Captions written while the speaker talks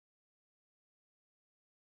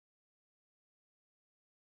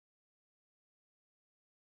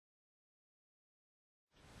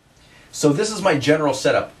So this is my general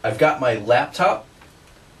setup. I've got my laptop,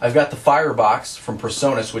 I've got the FireBox from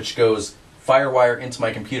PreSonus, which goes Firewire into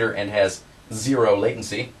my computer and has 0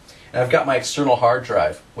 latency. And I've got my external hard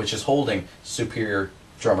drive, which is holding Superior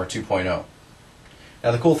Drummer 2.0.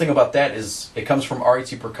 Now the cool thing about that is it comes from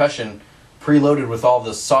RET Percussion, preloaded with all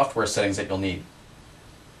the software settings that you'll need.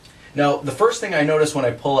 Now the first thing I notice when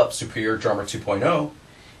I pull up Superior Drummer 2.0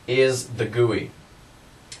 is the GUI.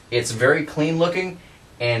 It's very clean looking,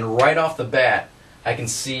 and right off the bat I can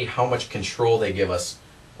see how much control they give us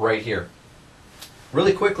right here.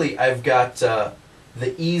 Really quickly, I've got the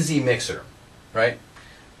Easy Mixer, right?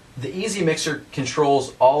 The Easy Mixer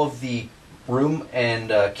controls all of the room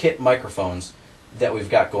and kit microphones that we've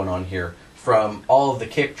got going on here, from all of the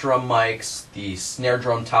kick drum mics, the snare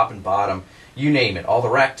drum top and bottom, you name it, all the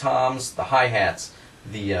rack toms, the hi-hats,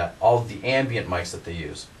 all of the ambient mics that they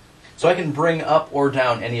use. So I can bring up or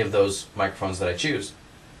down any of those microphones that I choose.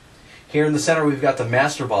 Here in the center we've got the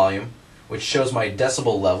master volume, which shows my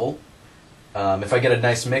decibel level. If I get a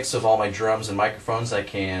nice mix of all my drums and microphones, I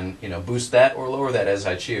can boost that or lower that as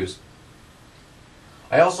I choose.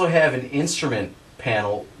 I also have an instrument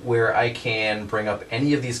panel where I can bring up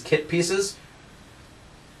any of these kit pieces.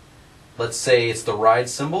 Let's say it's the ride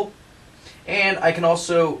cymbal, and I can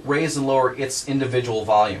also raise and lower its individual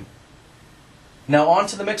volume. Now on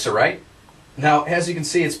to the mixer, right? Now as you can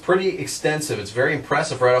see, it's pretty extensive. It's very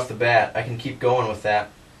impressive right off the bat. I can keep going with that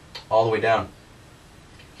all the way down.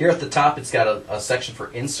 Here at the top it's got a section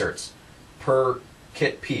for inserts per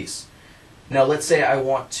kit piece. Now let's say I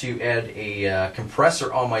want to add a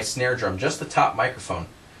compressor on my snare drum, just the top microphone.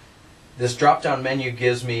 This drop down menu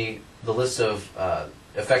gives me the list of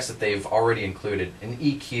effects that they've already included: an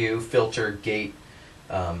EQ, filter, gate,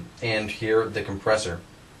 and here the compressor.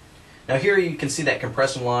 Now here you can see that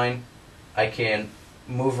compression line. I can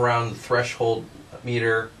move around the threshold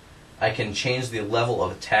meter. I can change the level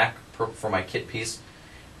of attack for my kit piece.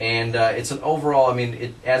 And it's an overall,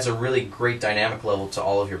 it adds a really great dynamic level to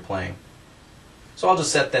all of your playing. So I'll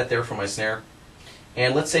just set that there for my snare.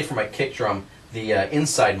 And let's say for my kick drum, the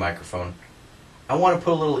inside microphone, I want to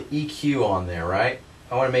put a little EQ on there, right?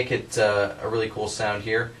 I want to make it a really cool sound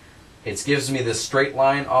here. It gives me this straight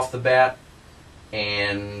line off the bat,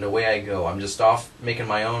 and away I go. I'm just off making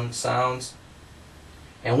my own sounds.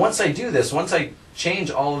 And once I do this, once I change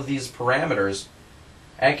all of these parameters,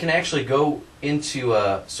 I can actually go into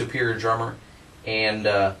Superior Drummer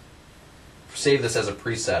and save this as a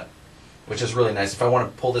preset, which is really nice. If I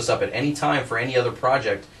want to pull this up at any time for any other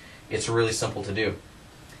project, it's really simple to do.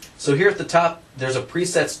 So here at the top, there's a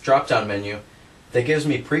presets drop-down menu that gives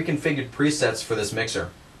me pre-configured presets for this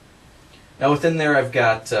mixer. Now within there I've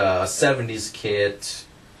got a 70s kit,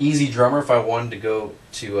 Easy Drummer if I wanted to go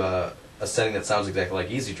to a setting that sounds exactly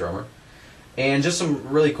like Easy Drummer, and just some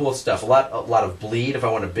really cool stuff. A lot of bleed if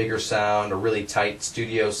I want a bigger sound, a really tight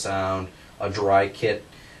studio sound, a dry kit.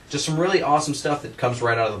 Just some really awesome stuff that comes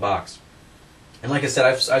right out of the box. And like I said,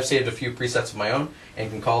 I've saved a few presets of my own and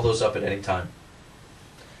can call those up at any time.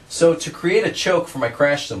 So to create a choke for my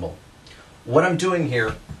crash cymbal, what I'm doing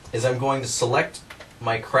here is I'm going to select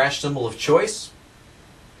my crash cymbal of choice,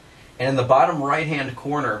 and in the bottom right hand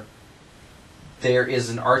corner there is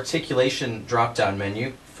an articulation drop down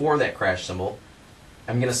menu for that crash cymbal.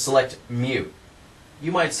 I'm going to select mute.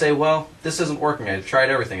 You might say, well, this isn't working. I've tried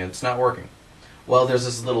everything and it's not working. Well, there's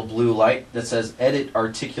this little blue light that says edit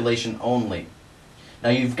articulation only. Now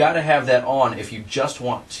you've got to have that on if you just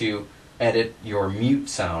want to edit your mute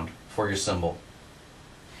sound for your cymbal.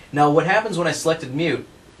 Now what happens when I selected mute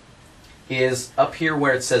is up here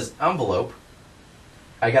where it says envelope,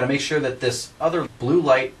 I got to make sure that this other blue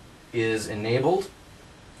light is enabled,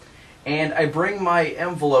 and I bring my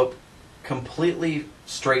envelope completely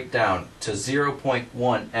straight down to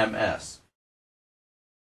 0.1 ms.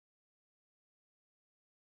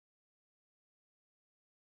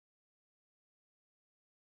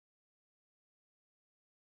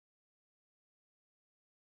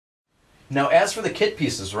 Now as for the kit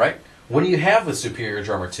pieces, right? What do you have with Superior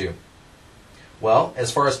Drummer 2? Well,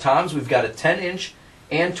 as far as toms, we've got a 10-inch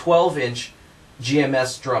and 12-inch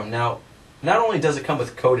GMS drum. Now, not only does it come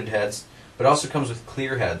with coated heads, but it also comes with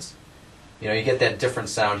clear heads. You get that different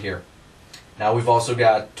sound here. Now we've also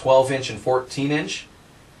got 12-inch and 14-inch,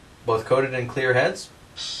 both coated and clear heads.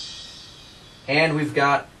 And we've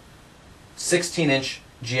got 16-inch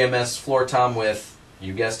GMS floor tom with,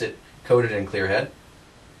 you guessed it, coated and clear head.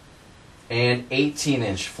 And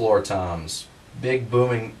 18-inch floor toms, big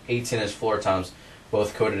booming 18-inch floor toms,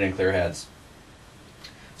 both coated and clear heads.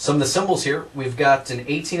 Some of the cymbals here, we've got an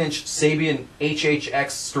 18-inch Sabian HHX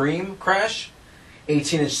Stream Crash,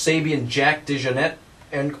 18-inch Sabian Jack DeJohnette,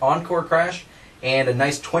 Encore crash, and a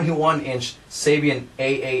nice 21-inch Sabian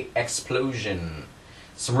AA Explosion.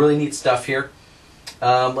 Some really neat stuff here.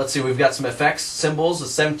 Let's see, we've got some effects cymbals, a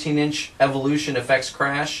 17-inch Evolution effects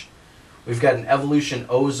crash. We've got an Evolution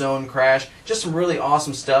Ozone crash. Just some really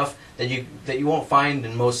awesome stuff that you won't find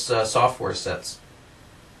in most software sets.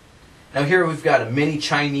 Now here we've got a mini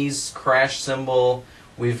Chinese crash cymbal.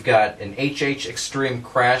 We've got an HH Extreme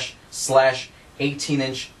crash /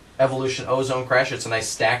 18-inch Evolution Ozone crash. It's a nice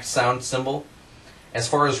stacked sound cymbal. As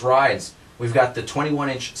far as rides, we've got the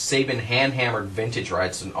 21-inch Sabian hand-hammered vintage ride.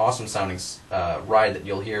 It's an awesome sounding ride that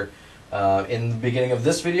you'll hear in the beginning of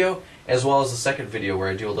this video, as well as the second video where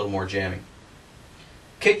I do a little more jamming.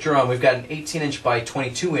 Kick drum, we've got an 18-inch by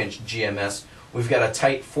 22-inch GMS. We've got a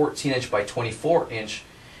tight 14-inch by 24-inch,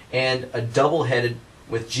 and a double-headed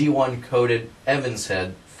with G1 coated Evans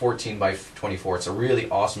head 14 by 24. It's a really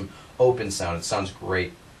awesome open sound. It sounds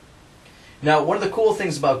great. Now, one of the cool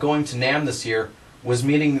things about going to NAMM this year was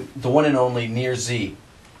meeting the one and only Nir Z.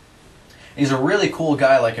 He's a really cool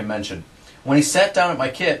guy, like I mentioned. When he sat down at my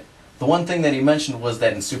kit, the one thing that he mentioned was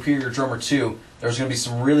that in Superior Drummer 2, there's going to be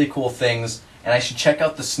some really cool things, and I should check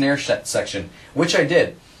out the snare section, which I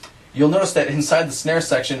did. You'll notice that inside the snare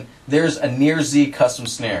section, there's a Nir Z custom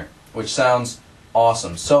snare, which sounds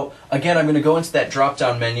awesome. So again, I'm going to go into that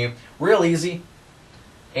drop-down menu, real easy,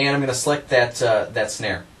 and I'm going to select that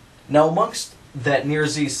snare. Now amongst that Nir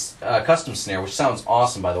Z custom snare, which sounds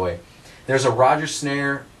awesome by the way, there's a Rogers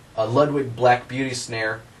snare, a Ludwig Black Beauty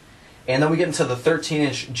snare, and then we get into the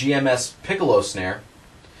 13-inch GMS Piccolo snare,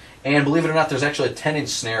 and believe it or not, there's actually a 10-inch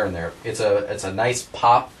snare in there. It's a nice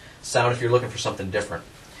pop sound if you're looking for something different.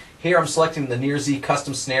 Here I'm selecting the Nir Z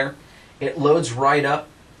custom snare. It loads right up,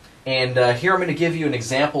 and here I'm going to give you an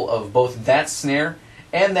example of both that snare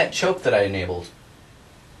and that choke that I enabled.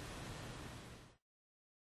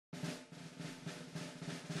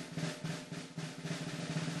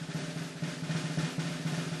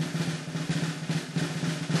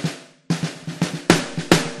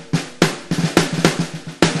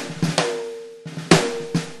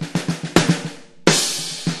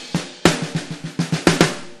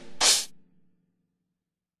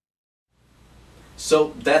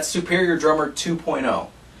 So that's Superior Drummer 2.0.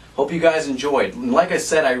 Hope you guys enjoyed. And like I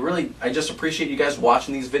said, I just appreciate you guys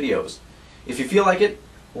watching these videos. If you feel like it,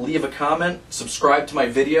 leave a comment, subscribe to my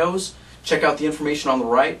videos, check out the information on the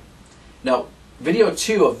right. Now, video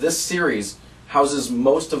 2 of this series houses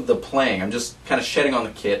most of the playing. I'm just kind of shedding on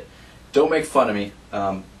the kit. Don't make fun of me.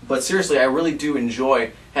 But seriously, I really do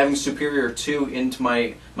enjoy having Superior 2 into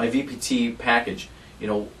my VPT package. You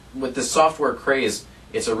know, with this software craze,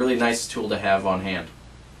 it's a really nice tool to have on hand.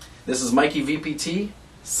 This is Mikey VPT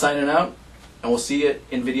signing out, and we'll see you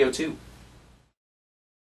in video 2.